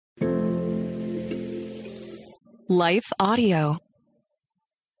Life Audio.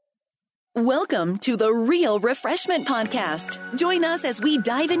 Welcome to the Real Refreshment Podcast. Join us as we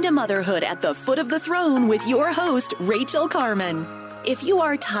dive into motherhood at the foot of the throne with your host, Rachel Carman. If you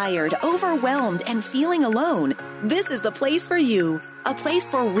are tired, overwhelmed, and feeling alone, this is the place for you. A place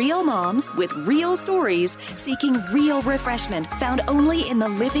for real moms with real stories seeking real refreshment found only in the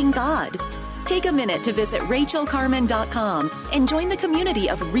living God. Take a minute to visit rachelcarman.com and join the community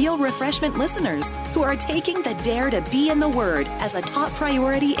of Real Refreshment listeners who are taking the dare to be in the Word as a top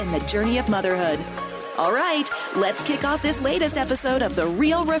priority in the journey of motherhood. All right, let's kick off this latest episode of the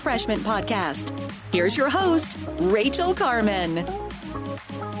Real Refreshment Podcast. Here's your host, Rachel Carman.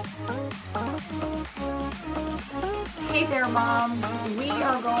 Hey there, moms. We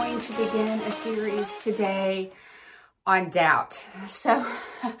are going to begin a series today on doubt. So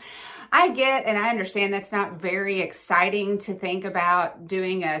I get and I understand that's not very exciting to think about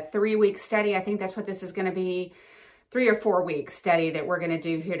doing a 3-week study. I think that's what this is going to be, 3 or 4 week study that we're going to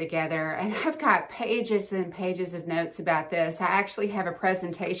do here together. And I've got pages and pages of notes about this. I actually have a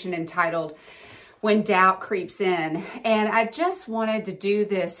presentation entitled When Doubt Creeps In. And I just wanted to do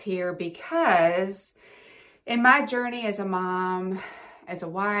this here because in my journey as a mom, as a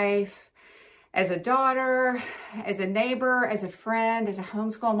wife, as a daughter, as a neighbor, as a friend, as a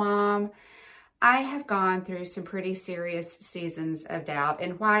homeschool mom, I have gone through some pretty serious seasons of doubt.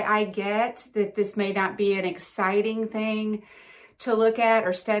 And while I get that this may not be an exciting thing to look at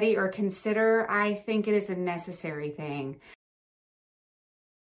or study or consider, I think it is a necessary thing.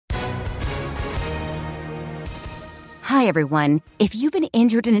 Hi, everyone. If you've been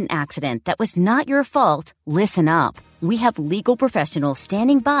injured in an accident that was not your fault, listen up. We have legal professionals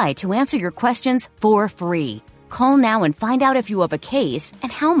standing by to answer your questions for free. Call now and find out if you have a case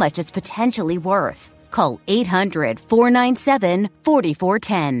and how much it's potentially worth. Call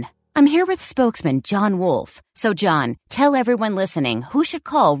 800-497-4410. I'm here with spokesman John Wolf. So, John, tell everyone listening who should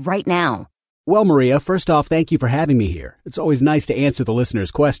call right now. Well, Maria, first off, thank you for having me here. It's always nice to answer the listeners'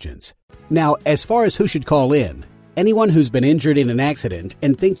 questions. Now, as far as who should call in, anyone who's been injured in an accident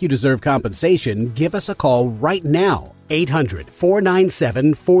and think you deserve compensation, give us a call right now.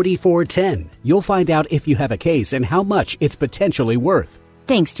 800-497-4410. You'll find out if you have a case and how much it's potentially worth.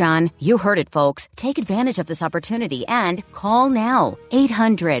 Thanks, John. You heard it, folks. Take advantage of this opportunity and call now.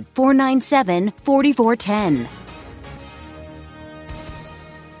 800-497-4410.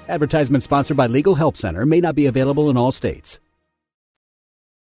 Advertisement sponsored by Legal Help Center. May not be available in all states.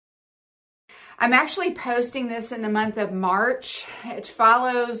 I'm actually posting this in the month of March. It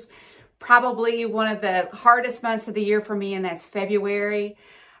follows probably one of the hardest months of the year for me, and that's February.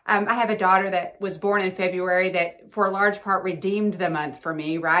 I have a daughter that was born in February that for a large part redeemed the month for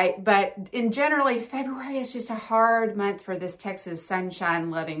me, right? But in generally, February is just a hard month for this Texas sunshine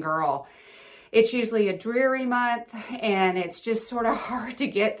loving girl. It's usually a dreary month and it's just sort of hard to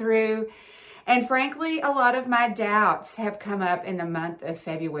get through. And frankly, a lot of my doubts have come up in the month of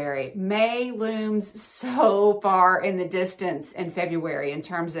February. May looms so far in the distance in February in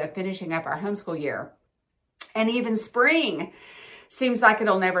terms of finishing up our homeschool year. And even spring seems like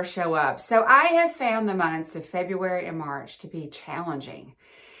it'll never show up. So I have found the months of February and March to be challenging.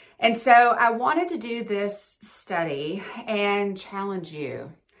 And so I wanted to do this study and challenge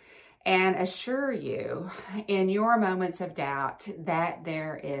you and assure you in your moments of doubt that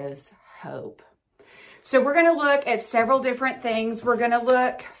there is hope. So we're going to look at several different things. We're going to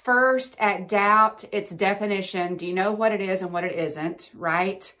look first at doubt, its definition. Do you know what it is and what it isn't,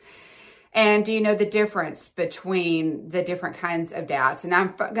 right? And do you know the difference between the different kinds of doubts? And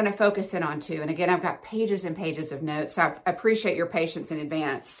I'm going to focus in on two. And again, I've got pages and pages of notes, so I appreciate your patience in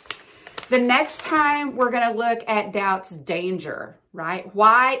advance. The next time we're going to look at doubt's danger, right?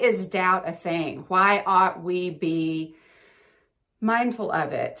 Why is doubt a thing? Why ought we be mindful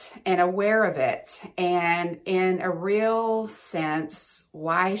of it and aware of it? And in a real sense,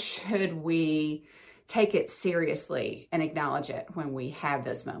 why should we take it seriously and acknowledge it when we have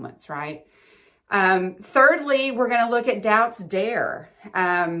those moments, right? Thirdly, we're going to look at doubt's dare.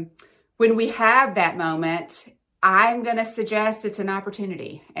 When we have that moment, I'm going to suggest it's an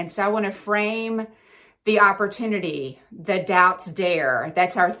opportunity. And so I want to frame the opportunity, the doubt's dare.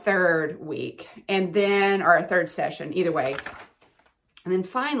 That's our third week. And then, or our third session, either way. And then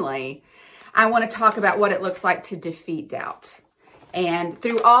finally, I want to talk about what it looks like to defeat doubt. And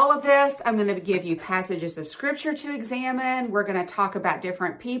through all of this, I'm going to give you passages of scripture to examine. We're going to talk about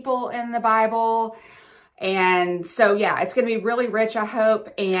different people in the Bible. And so, yeah, it's going to be really rich, I hope.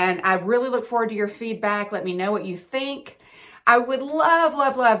 And I really look forward to your feedback. Let me know what you think. I would love,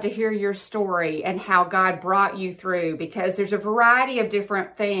 love, love to hear your story and how God brought you through, because there's a variety of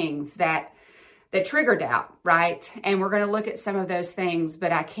different things that that trigger doubt, right? And we're going to look at some of those things,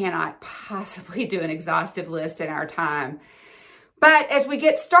 but I cannot possibly do an exhaustive list in our time. But as we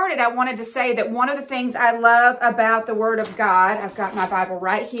get started, I wanted to say that one of the things I love about the Word of God, I've got my Bible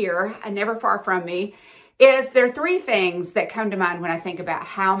right here, never far from me, is there are three things that come to mind when I think about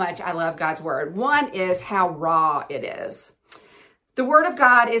how much I love God's Word. One is how raw it is. The Word of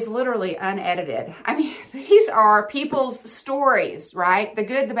God is literally unedited. I mean, these are people's stories, right? The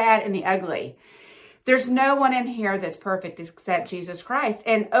good, the bad, and the ugly. There's no one in here that's perfect except Jesus Christ.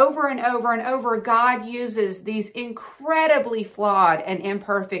 And over and over, God uses these incredibly flawed and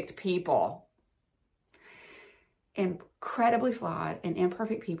imperfect people. Incredibly flawed and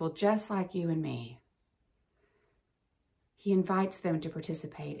imperfect people just like you and me. He invites them to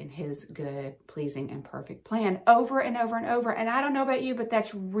participate in his good, pleasing, and perfect plan over and over and over. And I don't know about you, but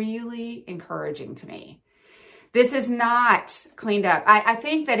that's really encouraging to me. This is not cleaned up. I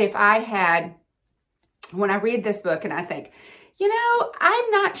think that if I had, when I read this book and I think,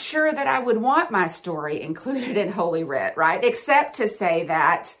 I'm not sure that I would want my story included in Holy Writ, right? Except to say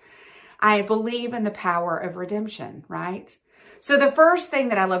that I believe in the power of redemption, right? So the first thing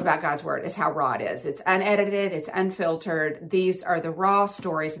that I love about God's Word is how raw it is. It's unedited, it's unfiltered. These are the raw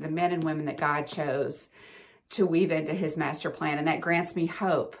stories of the men and women that God chose to weave into his master plan. And that grants me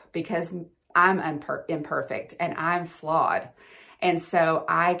hope because I'm imperfect and I'm flawed. And so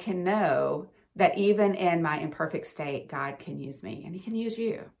I can know that even in my imperfect state, God can use me and he can use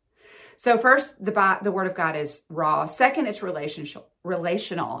you. So first, the Word of God is raw. Second, it's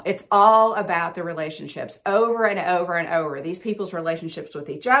relational. It's all about the relationships over and over and over. These people's relationships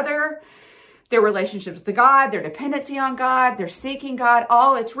with each other, their relationships with God, their dependency on God, their seeking God,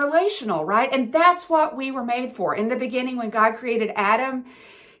 all it's relational, right? And that's what we were made for. In the beginning, when God created Adam,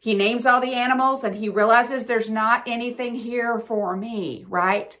 he names all the animals and he realizes there's not anything here for me,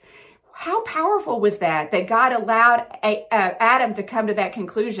 right? How powerful was that God allowed Adam to come to that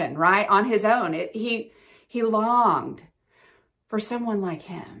conclusion, right? On his own. He longed for someone like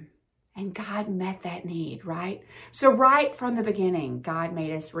him. And God met that need, right? So right from the beginning, God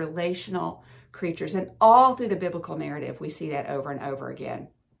made us relational creatures. And all through the biblical narrative, we see that over and over again.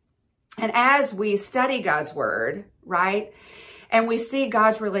 And as we study God's Word, right? And we see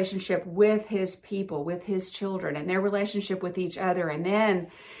God's relationship with his people, with his children, and their relationship with each other. And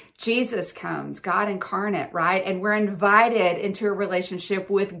then Jesus comes, God incarnate, right? And we're invited into a relationship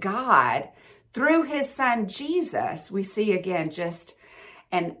with God through his son, Jesus. We see again just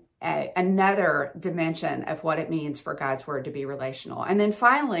another dimension of what it means for God's Word to be relational. And then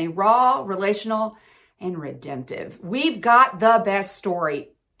finally, raw, relational, and redemptive. We've got the best story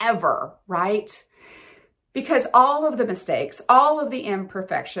ever, right? Because all of the mistakes, all of the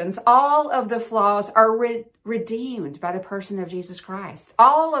imperfections, all of the flaws are redeemed by the person of Jesus Christ.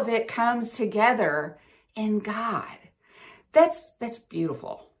 All of it comes together in God. That's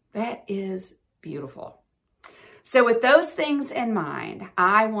beautiful. That is beautiful. So with those things in mind,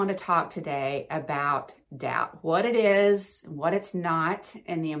 I want to talk today about doubt, what it is, what it's not,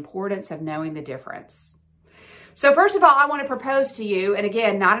 and the importance of knowing the difference. So first of all, I want to propose to you, and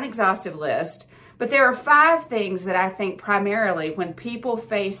again, not an exhaustive list, but there are 5 things that I think primarily when people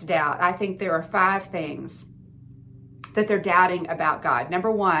face doubt, I think there are 5 things that they're doubting about God.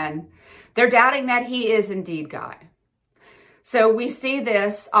 Number 1, they're doubting that he is indeed God. So we see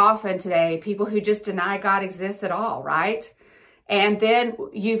this often today, people who just deny God exists at all, right? And then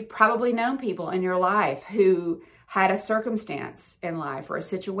you've probably known people in your life who had a circumstance in life or a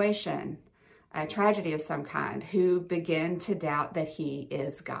situation, a tragedy of some kind, who begin to doubt that he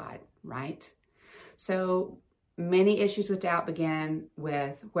is God, right? So many issues with doubt begin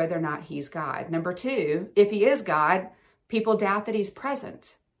with whether or not he's God. Number 2, if he is God, people doubt that he's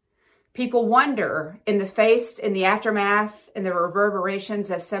present. People wonder in the aftermath, in the reverberations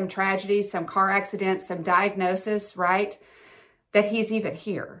of some tragedy, some car accident, some diagnosis, right? That he's even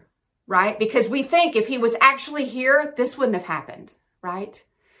here, right? Because we think if he was actually here, this wouldn't have happened, right?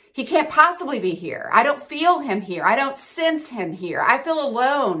 He can't possibly be here. I don't feel him here. I don't sense him here. I feel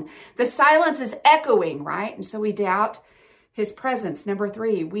alone. The silence is echoing, right? And so we doubt his presence. Number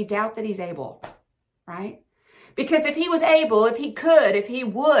 3, we doubt that he's able, right? Because if he was able, if he could, if he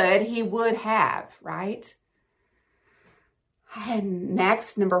would have, right? And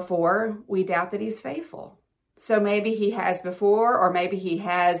next, number 4, we doubt that he's faithful. So maybe he has before, or maybe he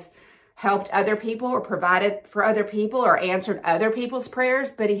has helped other people or provided for other people or answered other people's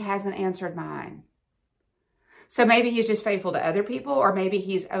prayers, but he hasn't answered mine. So maybe he's just faithful to other people, or maybe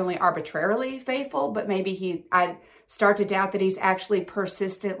he's only arbitrarily faithful, but maybe I start to doubt that he's actually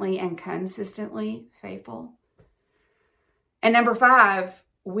persistently and consistently faithful. And number 5,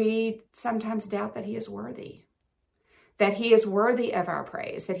 we sometimes doubt that he is worthy, that he is worthy of our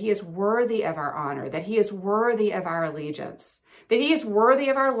praise, that he is worthy of our honor, that he is worthy of our allegiance, that he is worthy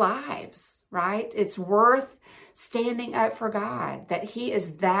of our lives, right? It's worth standing up for God, that he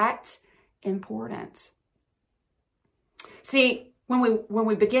is that important. See, when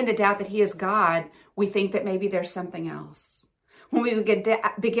we begin to doubt that he is God, we think that maybe there's something else. When we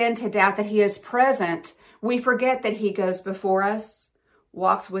begin to doubt that he is present, we forget that he goes before us,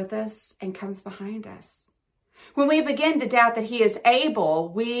 walks with us, and comes behind us. When we begin to doubt that he is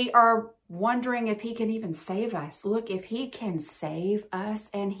able, we are wondering if he can even save us. Look, if he can save us,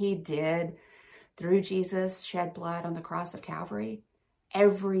 and he did through Jesus shed blood on the cross of Calvary,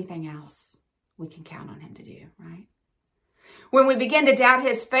 everything else we can count on him to do, right? When we begin to doubt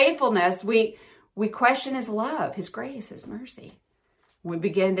his faithfulness, we question his love, his grace, his mercy. When we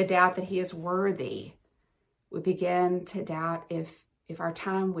begin to doubt that he is worthy, we begin to doubt if our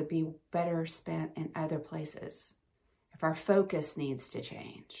time would be better spent in other places, if our focus needs to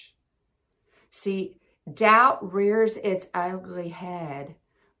change. See, doubt rears its ugly head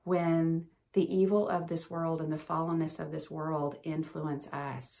when the evil of this world and the fallenness of this world influence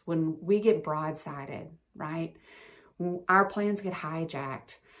us. When we get broadsided, right? Our plans get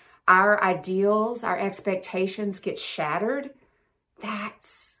hijacked. Our ideals, our expectations get shattered.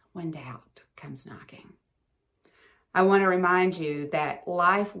 That's when doubt comes knocking. I want to remind you that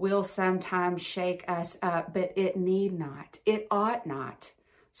life will sometimes shake us up, but it need not, it ought not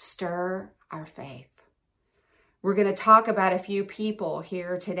stir our faith. We're going to talk about a few people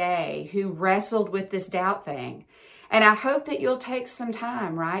here today who wrestled with this doubt thing. And I hope that you'll take some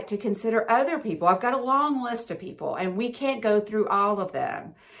time, right, to consider other people. I've got a long list of people, and we can't go through all of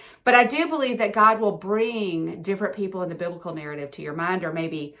them. But I do believe that God will bring different people in the biblical narrative to your mind, or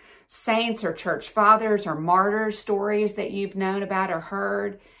maybe saints or church fathers or martyrs stories that you've known about or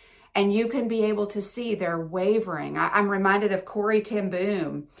heard. And you can be able to see their wavering. I'm reminded of Corrie ten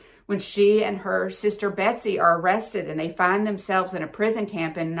Boom when she and her sister Betsy are arrested and they find themselves in a prison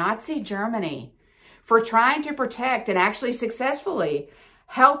camp in Nazi Germany for trying to protect and actually successfully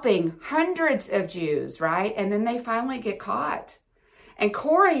helping hundreds of Jews, right? And then they finally get caught. And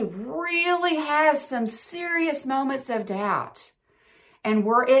Corrie really has some serious moments of doubt. And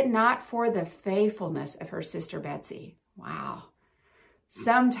were it not for the faithfulness of her sister Betsy, wow.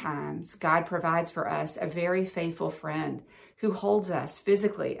 Sometimes God provides for us a very faithful friend who holds us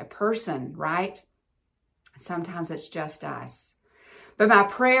physically, a person, right? Sometimes it's just us. But my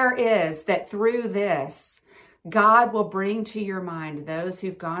prayer is that through this, God will bring to your mind those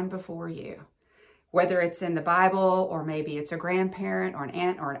who've gone before you, whether it's in the Bible or maybe it's a grandparent or an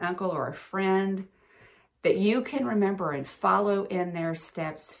aunt or an uncle or a friend, that you can remember and follow in their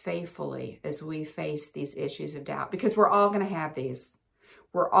steps faithfully as we face these issues of doubt, because we're all going to have these.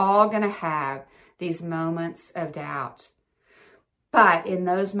 We're all going to have these moments of doubt. But in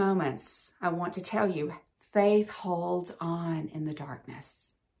those moments, I want to tell you, faith holds on in the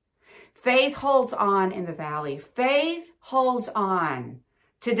darkness. Faith holds on in the valley. Faith holds on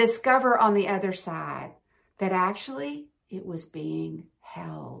to discover on the other side that actually it was being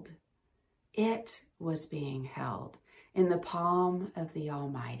held. It was being held in the palm of the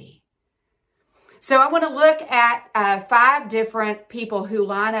Almighty. So I want to look at 5 different people who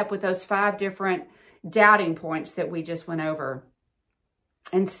line up with those 5 different doubting points that we just went over,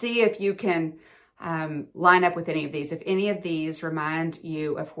 and see if you can line up with any of these, if any of these remind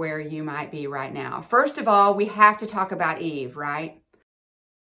you of where you might be right now. First of all, we have to talk about Eve, right?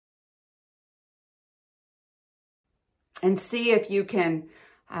 And see if you can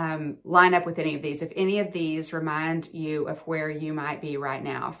line up with any of these, if any of these remind you of where you might be right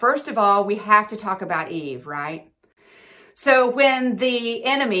now. First of all, we have to talk about Eve, right? So when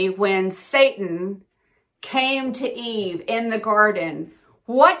Satan came to Eve in the garden,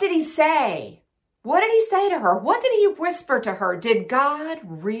 what did he say? What did he say to her? What did he whisper to her? Did God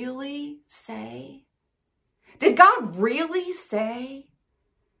really say? Did God really say?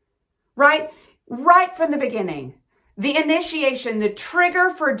 Right from the beginning. The initiation, the trigger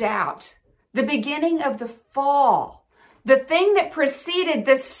for doubt, the beginning of the fall, the thing that preceded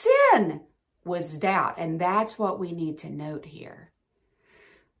the sin was doubt. And that's what we need to note here.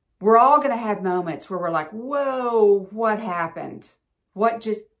 We're all going to have moments where we're like, whoa, what happened?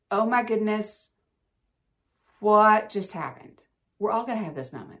 Oh my goodness, what just happened? We're all going to have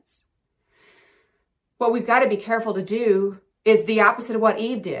those moments. What we've got to be careful to do is the opposite of what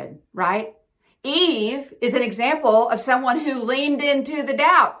Eve did, right? Eve is an example of someone who leaned into the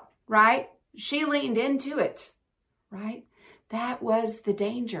doubt, right? She leaned into it, right? That was the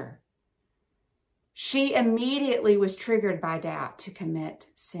danger. she immediately was triggered by doubt to commit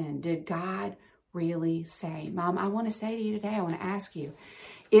sin. Did God really say? Mom, I want to say to you today, I want to ask you,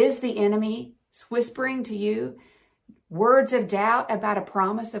 is the enemy whispering to you words of doubt about a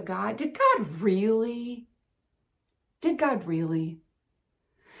promise of God? Did God really? Did God really?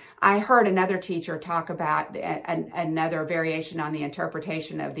 I heard another teacher talk about another variation on the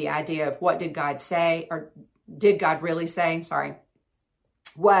interpretation of the idea of what did God say, or did God really say,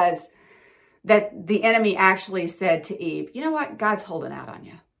 was that the enemy actually said to Eve, you know what? God's holding out on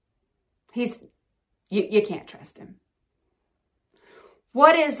you. You can't trust him.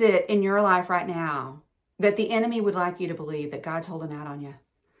 What is it in your life right now that the enemy would like you to believe that God's holding out on you?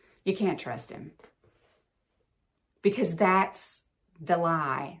 You can't trust him. Because that's the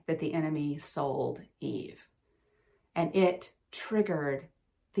lie that the enemy sold Eve. And it triggered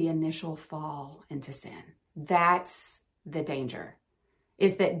the initial fall into sin. That's the danger,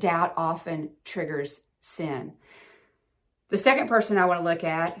 is that doubt often triggers sin. The second person I want to look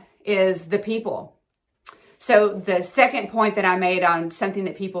at is the people. So the second point that I made on something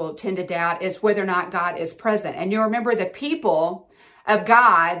that people tend to doubt is whether or not God is present. And you remember the people of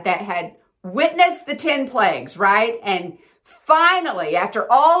God that had witnessed the 10 plagues, right? And finally,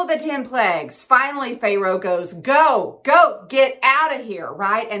 after all of the 10 plagues, finally Pharaoh goes, go, get out of here,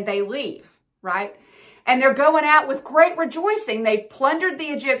 right? And they leave, right? And they're going out with great rejoicing. They've plundered the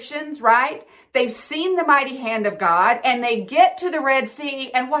Egyptians, right? They've seen the mighty hand of God, and they get to the Red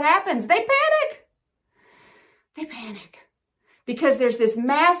Sea, and what happens? They panic. They panic because there's this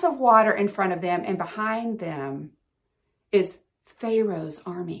mass of water in front of them, and behind them is Pharaoh's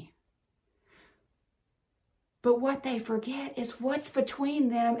army. But what they forget is what's between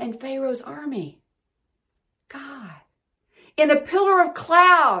them and Pharaoh's army. God. In a pillar of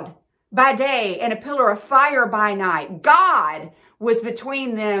cloud by day and a pillar of fire by night, God was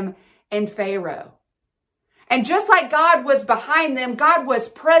between them and Pharaoh. And just like God was behind them, God was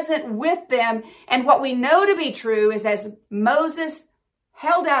present with them. And what we know to be true is as Moses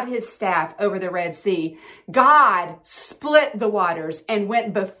held out his staff over the Red Sea, God split the waters and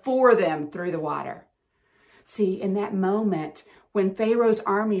went before them through the water. See, in that moment, when Pharaoh's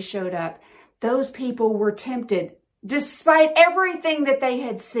army showed up, those people were tempted, despite everything that they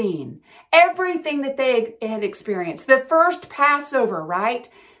had seen, everything that they had experienced. The first Passover, right?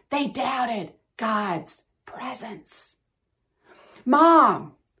 They doubted God's presence.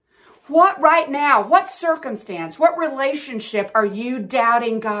 Mom, what right now, what circumstance, what relationship are you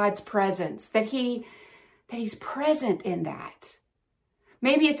doubting God's presence? That he's present in that?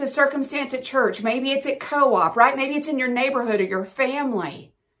 Maybe it's a circumstance at church. Maybe it's at co-op, right? Maybe it's in your neighborhood or your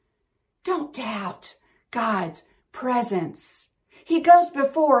family. Don't doubt God's presence. He goes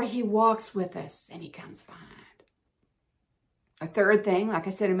before, he walks with us, and he comes behind. A third thing, like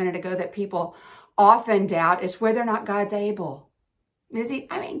I said a minute ago, that people often doubt is whether or not God's able. Is he?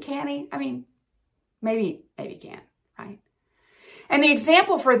 Can he? Maybe he can, right? And the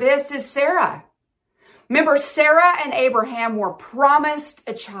example for this is Sarah. Remember, Sarah and Abraham were promised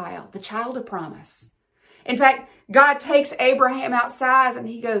a child, the child of promise. In fact, God takes Abraham outside and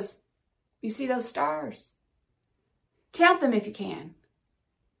he goes, you see those stars? Count them if you can.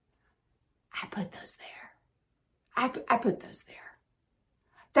 I put those there. I put those there.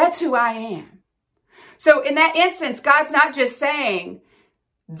 That's who I am. So in that instance, God's not just saying,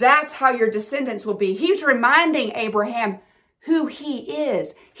 that's how your descendants will be. He's reminding Abraham who he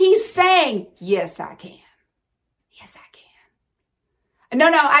is. He's saying, yes, I can. Yes, I can. No,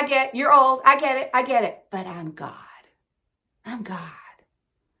 I get it. You're old. I get it. But I'm God. I'm God.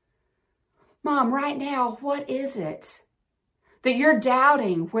 Mom, right now, what is it that you're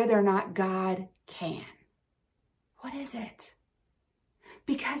doubting whether or not God can? What is it?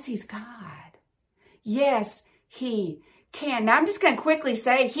 Because he's God. Yes, he can. Now, I'm just going to quickly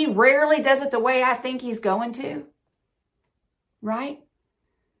say he rarely does it the way I think he's going to. Right?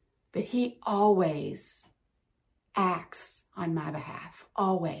 But he always acts on my behalf.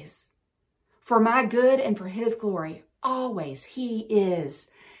 Always. For my good and for his glory. Always. He is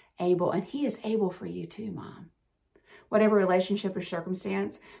able. And he is able for you too, Mom. Whatever relationship or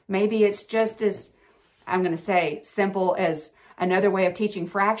circumstance. Maybe it's just as, I'm going to say, simple as another way of teaching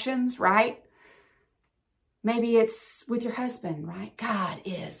fractions, right? Maybe it's with your husband, right? God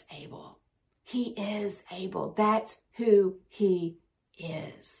is able. He is able. That's who he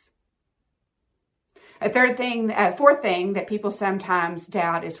is. Fourth thing that people sometimes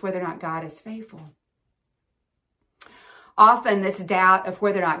doubt is whether or not God is faithful. Often this doubt of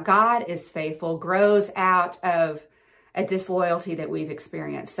whether or not God is faithful grows out of a disloyalty that we've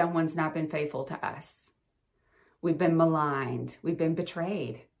experienced. Someone's not been faithful to us. We've been maligned. We've been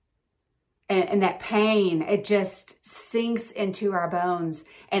betrayed. and that pain, it just sinks into our bones.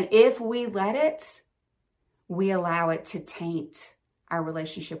 And if we let it, we allow it to taint our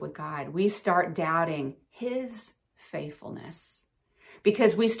relationship with God. We start doubting his faithfulness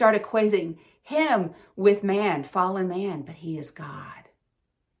because we start equating him with man, fallen man, but he is God.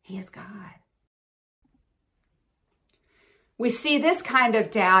 He is God. We see this kind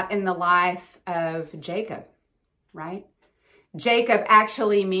of doubt in the life of Jacob, right? Jacob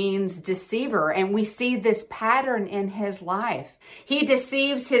actually means deceiver, and we see this pattern in his life. He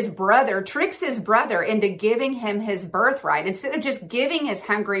deceives his brother, tricks his brother into giving him his birthright. Instead of just giving his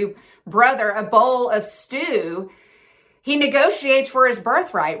hungry brother a bowl of stew, he negotiates for his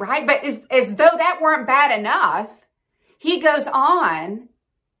birthright, right? But as though that weren't bad enough, he goes on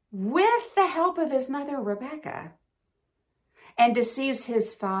with the help of his mother, Rebekah, and deceives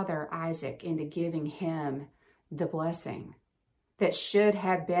his father, Isaac, into giving him the blessing that should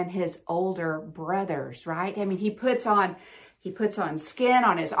have been his older brother's, right? I mean, he puts on skin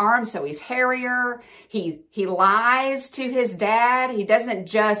on his arms so he's hairier. He lies to his dad. He doesn't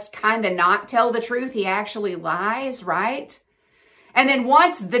just kind of not tell the truth. He actually lies, right? And then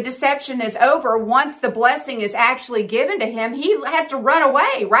once the deception is over, once the blessing is actually given to him, he has to run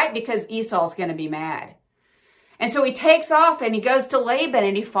away, right? Because Esau's going to be mad. And so he takes off and he goes to Laban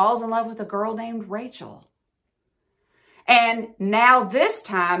and he falls in love with a girl named Rachel. And now this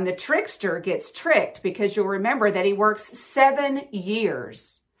time the trickster gets tricked because you'll remember that he works 7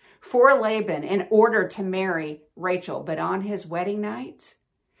 years for Laban in order to marry Rachel. But on his wedding night,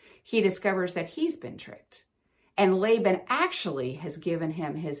 he discovers that he's been tricked. And Laban actually has given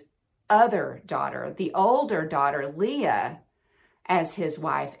him his other daughter, the older daughter, Leah, as his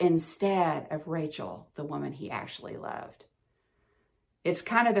wife instead of Rachel, the woman he actually loved. It's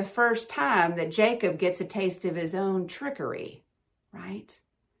kind of the first time that Jacob gets a taste of his own trickery, right?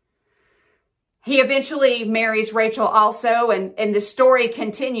 He eventually marries Rachel also, and the story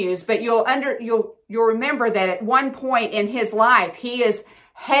continues, but you'll remember that at one point in his life, he is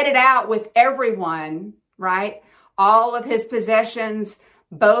headed out with everyone, right? All of his possessions,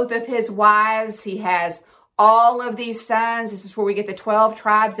 both of his wives. He has all of these sons. This is where we get the 12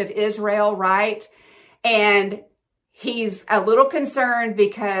 tribes of Israel, right? And he's a little concerned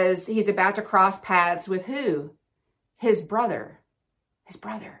because he's about to cross paths with who? His brother. His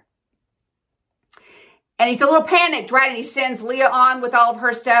brother. And he's a little panicked, right? And he sends Leah on with all of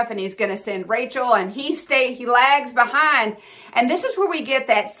her stuff, and he's going to send Rachel, and he lags behind. And this is where we get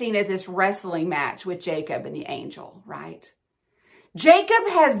that scene of this wrestling match with Jacob and the angel, right? Jacob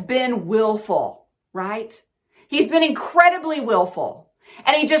has been willful, right? He's been incredibly willful.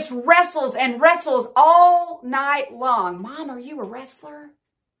 And he just wrestles and wrestles all night long. Mom, are you a wrestler?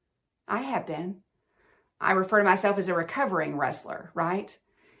 I have been. I refer to myself as a recovering wrestler, right?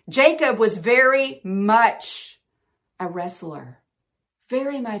 Jacob was very much a wrestler.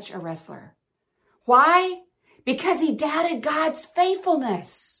 Very much a wrestler. Why? Because he doubted God's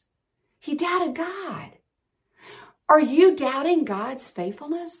faithfulness. He doubted God. Are you doubting God's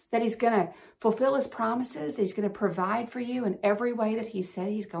faithfulness? That he's going to fulfill his promises? That he's going to provide for you in every way that he said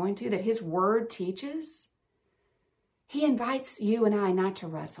he's going to? That his word teaches? He invites you and I not to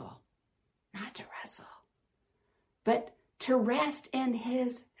wrestle. Not to wrestle. But to rest in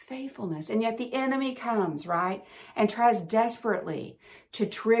his faithfulness. And yet the enemy comes, right? And tries desperately to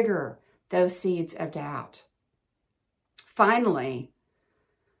trigger those seeds of doubt. Finally,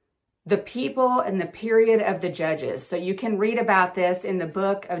 the people in the period of the Judges. So you can read about this in the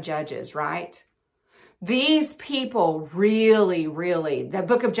book of Judges, right? These people really, the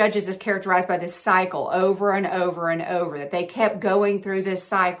book of Judges is characterized by this cycle over and over and over, that they kept going through this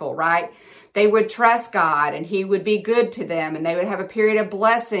cycle, right? They would trust God and he would be good to them, and they would have a period of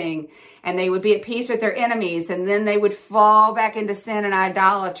blessing, and they would be at peace with their enemies, and then they would fall back into sin and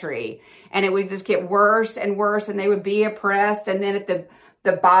idolatry, and it would just get worse and worse, and they would be oppressed. And then at the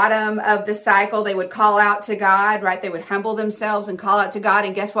bottom of the cycle, they would call out to God, right? They would humble themselves and call out to God,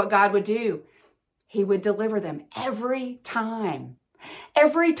 and guess what God would do? He would deliver them every time.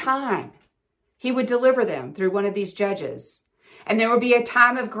 Every time he would deliver them through one of these judges. And there would be a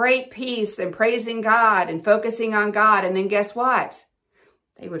time of great peace and praising God and focusing on God. And then guess what?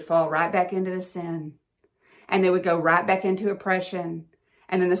 They would fall right back into the sin. And they would go right back into oppression.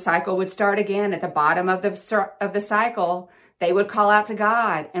 And then the cycle would start again. At the bottom of the cycle, they would call out to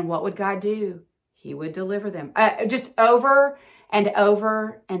God. And what would God do? He would deliver them. Just over and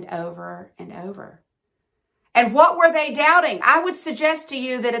over and over and over. And what were they doubting? I would suggest to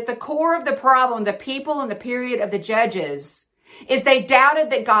you that at the core of the problem, the people in the period of the Judges, is they doubted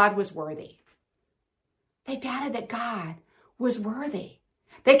that God was worthy. They doubted that God was worthy.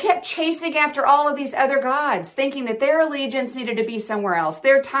 They kept chasing after all of these other gods, thinking that their allegiance needed to be somewhere else.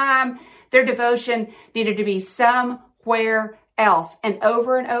 Their time, their devotion needed to be somewhere else. And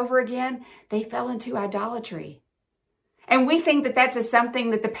over again, they fell into idolatry. And we think that that's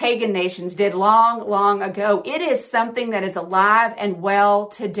something that the pagan nations did long, long ago. It is something that is alive and well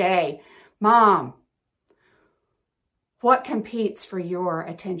today. Mom, what competes for your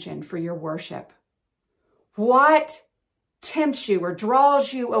attention, for your worship? What tempts you or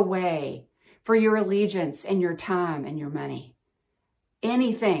draws you away for your allegiance and your time and your money?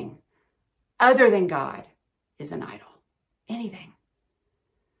 Anything other than God is an idol. Anything.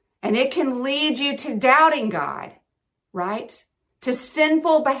 And it can lead you to doubting God, right? To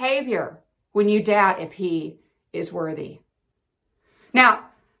sinful behavior when you doubt if he is worthy. Now,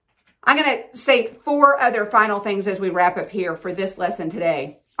 I'm going to say 4 other final things as we wrap up here for this lesson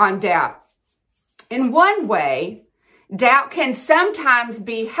today on doubt. In one way, doubt can sometimes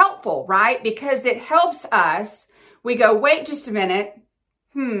be helpful, right? Because it helps us. We go, wait just a minute.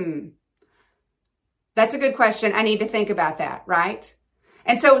 That's a good question. I need to think about that, right?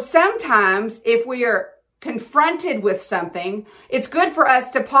 And so sometimes if we are confronted with something, it's good for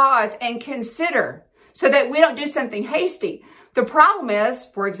us to pause and consider so that we don't do something hasty. The problem is,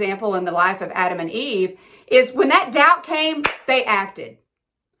 for example, in the life of Adam and Eve, is when that doubt came, they acted.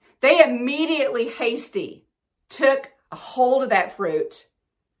 They immediately took a hold of that fruit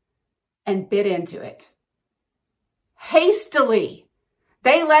and bit into it. Hastily,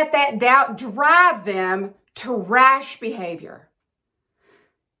 they let that doubt drive them to rash behavior.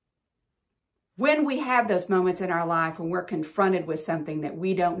 When we have those moments in our life when we're confronted with something that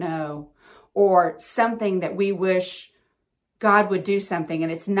we don't know or something that we wish God would do something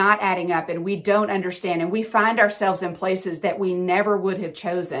and it's not adding up and we don't understand and we find ourselves in places that we never would have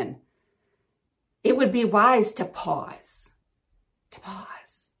chosen, it would be wise to pause,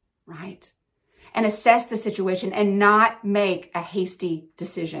 right? And assess the situation and not make a hasty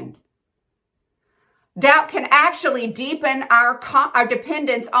decision. Doubt can actually deepen our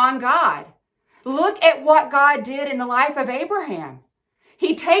dependence on God. Look at what God did in the life of Abraham.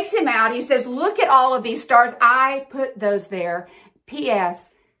 He takes him out. He says, look at all of these stars. I put those there.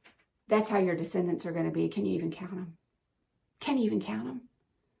 P.S. That's how your descendants are going to be. Can you even count them? Can you even count them?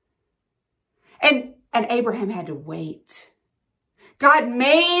 And Abraham had to wait. God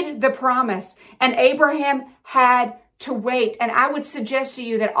made the promise and Abraham had to wait. And I would suggest to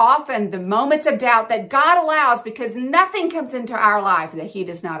you that often the moments of doubt that God allows, because nothing comes into our life that he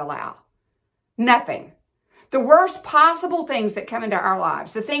does not allow. Nothing. The worst possible things that come into our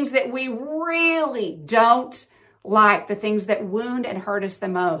lives, the things that we really don't like, the things that wound and hurt us the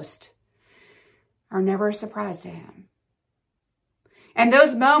most, are never a surprise to him. And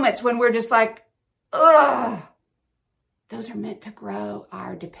those moments when we're just like, ugh, those are meant to grow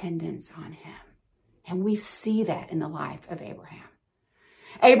our dependence on him. And we see that in the life of Abraham.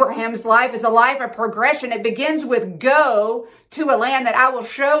 Abraham's life is a life of progression. It begins with go to a land that I will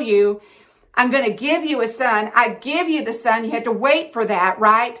show you. I'm going to give you a son. I give you the son. You had to wait for that,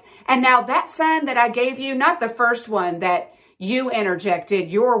 right? And now that son that I gave you, not the first one that you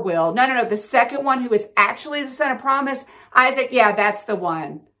interjected your will. No. The second one who is actually the son of promise, Isaac, yeah, that's the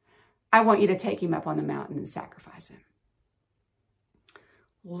one. I want you to take him up on the mountain and sacrifice him.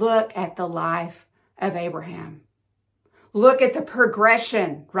 Look at the life of Abraham. Look at the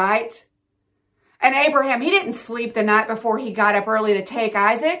progression, right? And Abraham, he didn't sleep the night before he got up early to take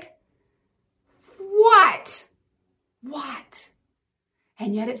Isaac. What?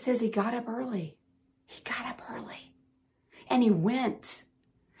 And yet it says he got up early. And he went.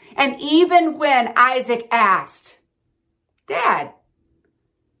 And even when Isaac asked, Dad,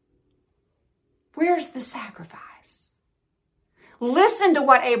 where's the sacrifice? Listen to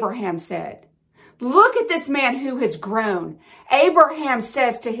what Abraham said. Look at this man who has grown. Abraham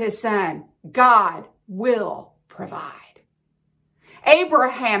says to his son, God will provide.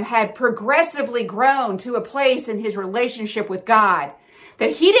 Abraham had progressively grown to a place in his relationship with God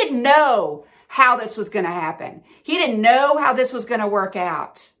that he didn't know how this was going to happen. He didn't know how this was going to work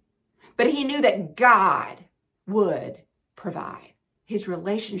out, but he knew that God would provide. His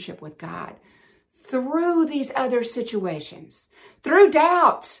relationship with God through these other situations, through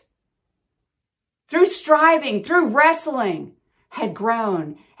doubt, through striving, through wrestling, had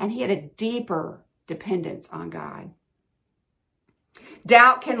grown, and he had a deeper dependence on God.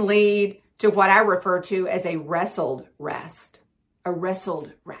 Doubt can lead to what I refer to as a wrestled rest. A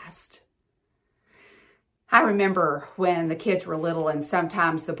wrestled rest. I remember when the kids were little and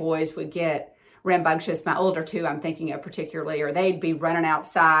sometimes the boys would get rambunctious. My older two, I'm thinking of particularly, or they'd be running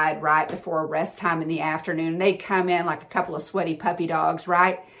outside right before rest time in the afternoon. They'd come in like a couple of sweaty puppy dogs,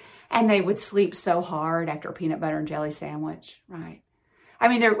 right? And they would sleep so hard after a peanut butter and jelly sandwich, right? I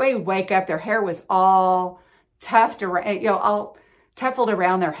mean, they would wake up, their hair was all tufted around, all tuffled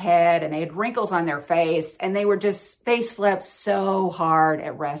around their head, and they had wrinkles on their face, and they slept so hard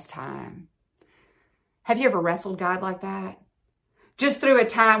at rest time. Have you ever wrestled God like that? Just through a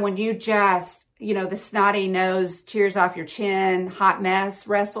time when you just, the snotty nose, tears off your chin, hot mess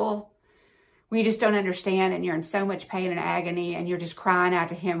wrestle, when you just don't understand and you're in so much pain and agony and you're just crying out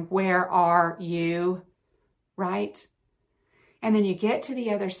to him, where are you? Right? And then you get to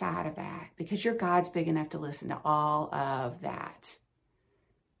the other side of that because your God's big enough to listen to all of that.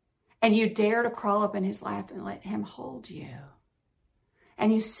 And you dare to crawl up in his lap and let him hold you.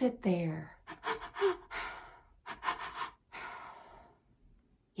 And you sit there.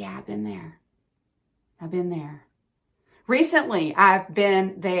 Yeah, I've been there. I've been there. Recently, I've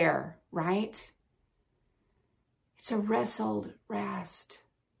been there, right? It's a wrestled rest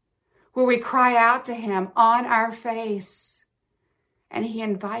where we cry out to him on our face, and he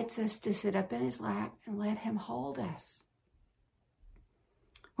invites us to sit up in his lap and let him hold us.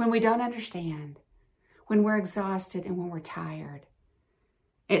 When we don't understand, when we're exhausted and when we're tired.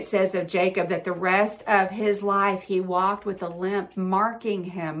 It says of Jacob that the rest of his life he walked with a limp,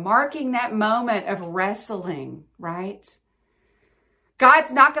 marking that moment of wrestling, right?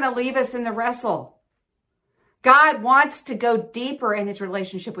 God's not going to leave us in the wrestle. God wants to go deeper in his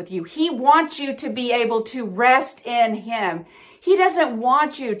relationship with you. He wants you to be able to rest in him. He doesn't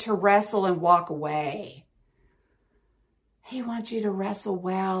want you to wrestle and walk away. He wants you to wrestle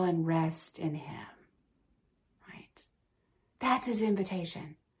well and rest in him, right? That's his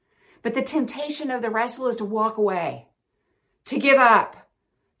invitation. But the temptation of the wrestle is to walk away, to give up,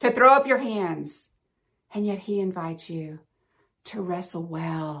 to throw up your hands. And yet he invites you to wrestle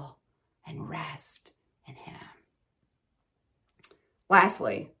well and rest in him.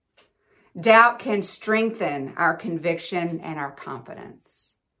 Lastly, doubt can strengthen our conviction and our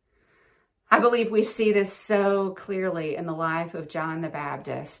confidence. I believe we see this so clearly in the life of John the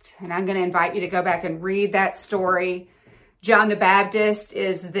Baptist. And I'm going to invite you to go back and read that story. John the Baptist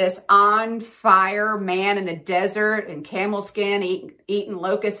is this on fire man in the desert in camel skin, eating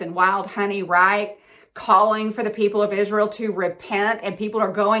locusts and wild honey, right? Calling for the people of Israel to repent, and people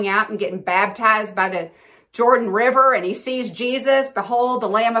are going out and getting baptized by the Jordan River, and he sees Jesus. Behold, the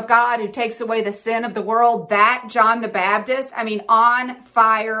Lamb of God who takes away the sin of the world. That John the Baptist, on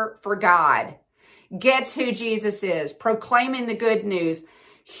fire for God, gets who Jesus is, proclaiming the good news.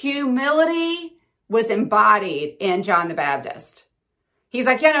 Humility was embodied in John the Baptist. He's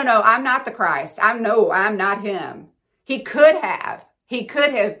like, yeah, no, I'm not the Christ. I'm not him. He had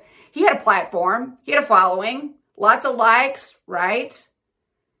a platform. He had a following, lots of likes, right?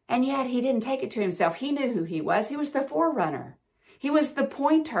 And yet he didn't take it to himself. He knew who he was. He was the forerunner. He was the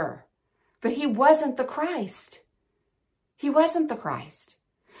pointer, but he wasn't the Christ. He wasn't the Christ.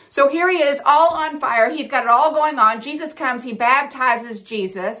 So here he is, all on fire. He's got it all going on. Jesus comes. He baptizes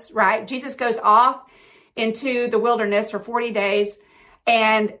Jesus, right? Jesus goes off into the wilderness for 40 days.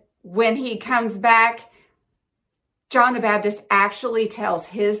 And when he comes back, John the Baptist actually tells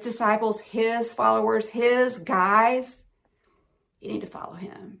his disciples, his followers, his guys, you need to follow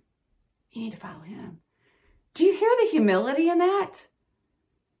him. You need to follow him. Do you hear the humility in that?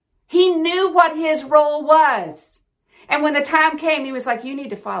 He knew what his role was. And when the time came, he was like, you need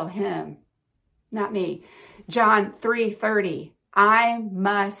to follow him, not me. John 3:30, I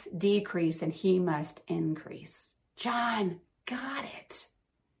must decrease and he must increase. John got it.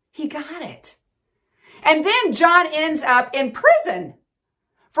 He got it. And then John ends up in prison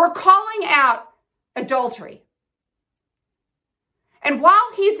for calling out adultery. And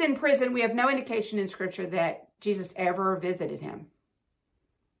while he's in prison, we have no indication in Scripture that Jesus ever visited him.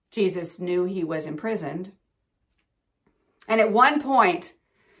 Jesus knew he was imprisoned. And at one point,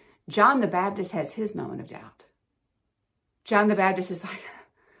 John the Baptist has his moment of doubt. John the Baptist is like,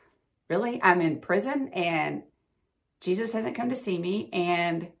 really? I'm in prison and Jesus hasn't come to see me.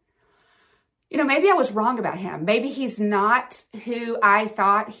 And, maybe I was wrong about him. Maybe he's not who I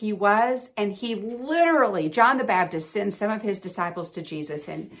thought he was. And he literally, John the Baptist, sends some of his disciples to Jesus.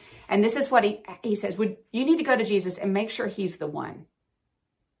 And this is what he says, you need to go to Jesus and make sure he's the one.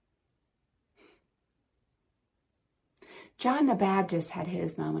 John the Baptist had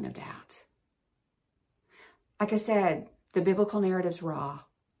his moment of doubt. Like I said, the biblical narrative's raw.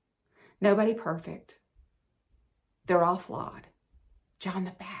 Nobody perfect. They're all flawed. John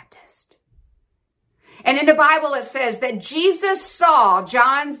the Baptist. And in the Bible, it says that Jesus saw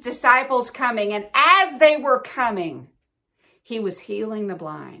John's disciples coming, and as they were coming, he was healing the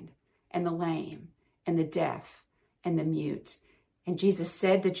blind and the lame and the deaf and the mute. And Jesus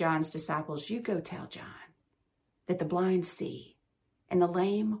said to John's disciples, you go tell John that the blind see and the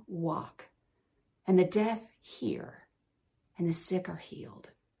lame walk and the deaf hear and the sick are healed.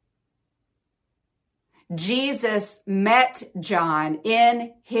 Jesus met John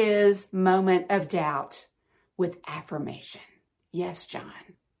in his moment of doubt with affirmation. Yes,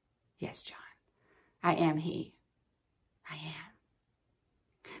 John. Yes, John. I am he. I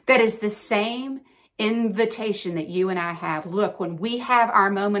am. That is the same invitation that you and I have. Look, when we have our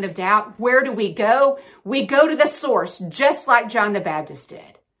moment of doubt, where do we go? We go to the source, just like John the Baptist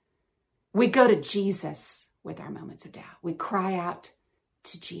did. We go to Jesus with our moments of doubt. We cry out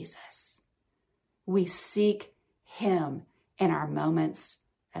to Jesus. We seek him in our moments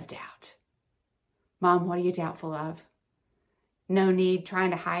of doubt. Mom, what are you doubtful of? No need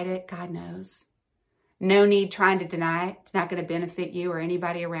trying to hide it. God knows. No need trying to deny it. It's not going to benefit you or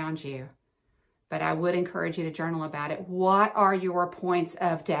anybody around you. But I would encourage you to journal about it. What are your points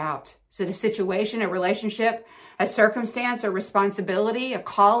of doubt? Is it a situation, a relationship, a circumstance, a responsibility, a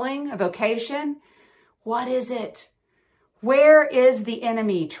calling, a vocation? What is it? Where is the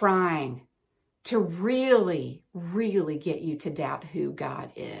enemy trying to really, really get you to doubt who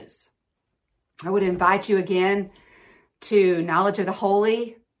God is? I would invite you again to knowledge of the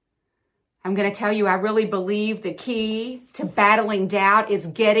holy. I'm going to tell you, I really believe the key to battling doubt is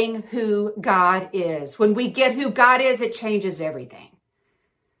getting who God is. When we get who God is, it changes everything.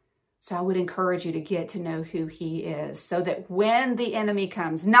 So I would encourage you to get to know who he is so that when the enemy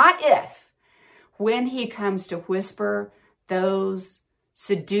comes, not if, when he comes to whisper those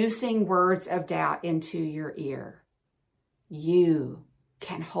seducing words of doubt into your ear, you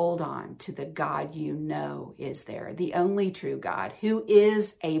can hold on to the God you know is there, the only true God, who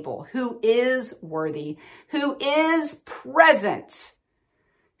is able, who is worthy, who is present,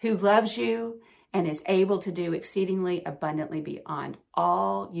 who loves you and is able to do exceedingly abundantly beyond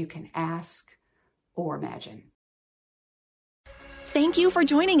all you can ask or imagine. Thank you for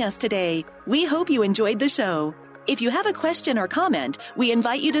joining us today. We hope you enjoyed the show. If you have a question or comment, we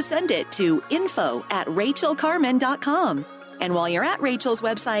invite you to send it to info@rachelcarman.com. And while you're at Rachel's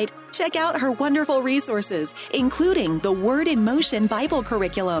website, check out her wonderful resources, including the Word in Motion Bible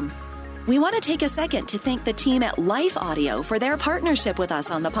curriculum. We want to take a second to thank the team at Life Audio for their partnership with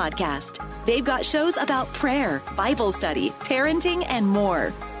us on the podcast. They've got shows about prayer, Bible study, parenting, and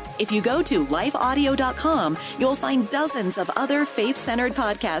more. If you go to lifeaudio.com, you'll find dozens of other faith-centered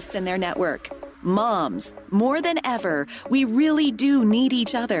podcasts in their network. Moms, more than ever, we really do need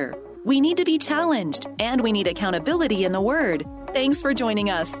each other. We need to be challenged, and we need accountability in the Word. Thanks for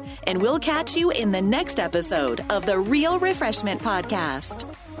joining us, and we'll catch you in the next episode of the Real Refreshment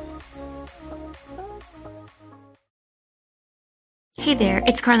Podcast. Hey there,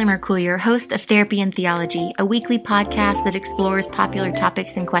 it's Carly Mercourier, host of Therapy and Theology, a weekly podcast that explores popular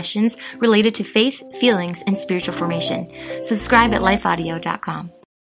topics and questions related to faith, feelings, and spiritual formation. Subscribe at lifeaudio.com.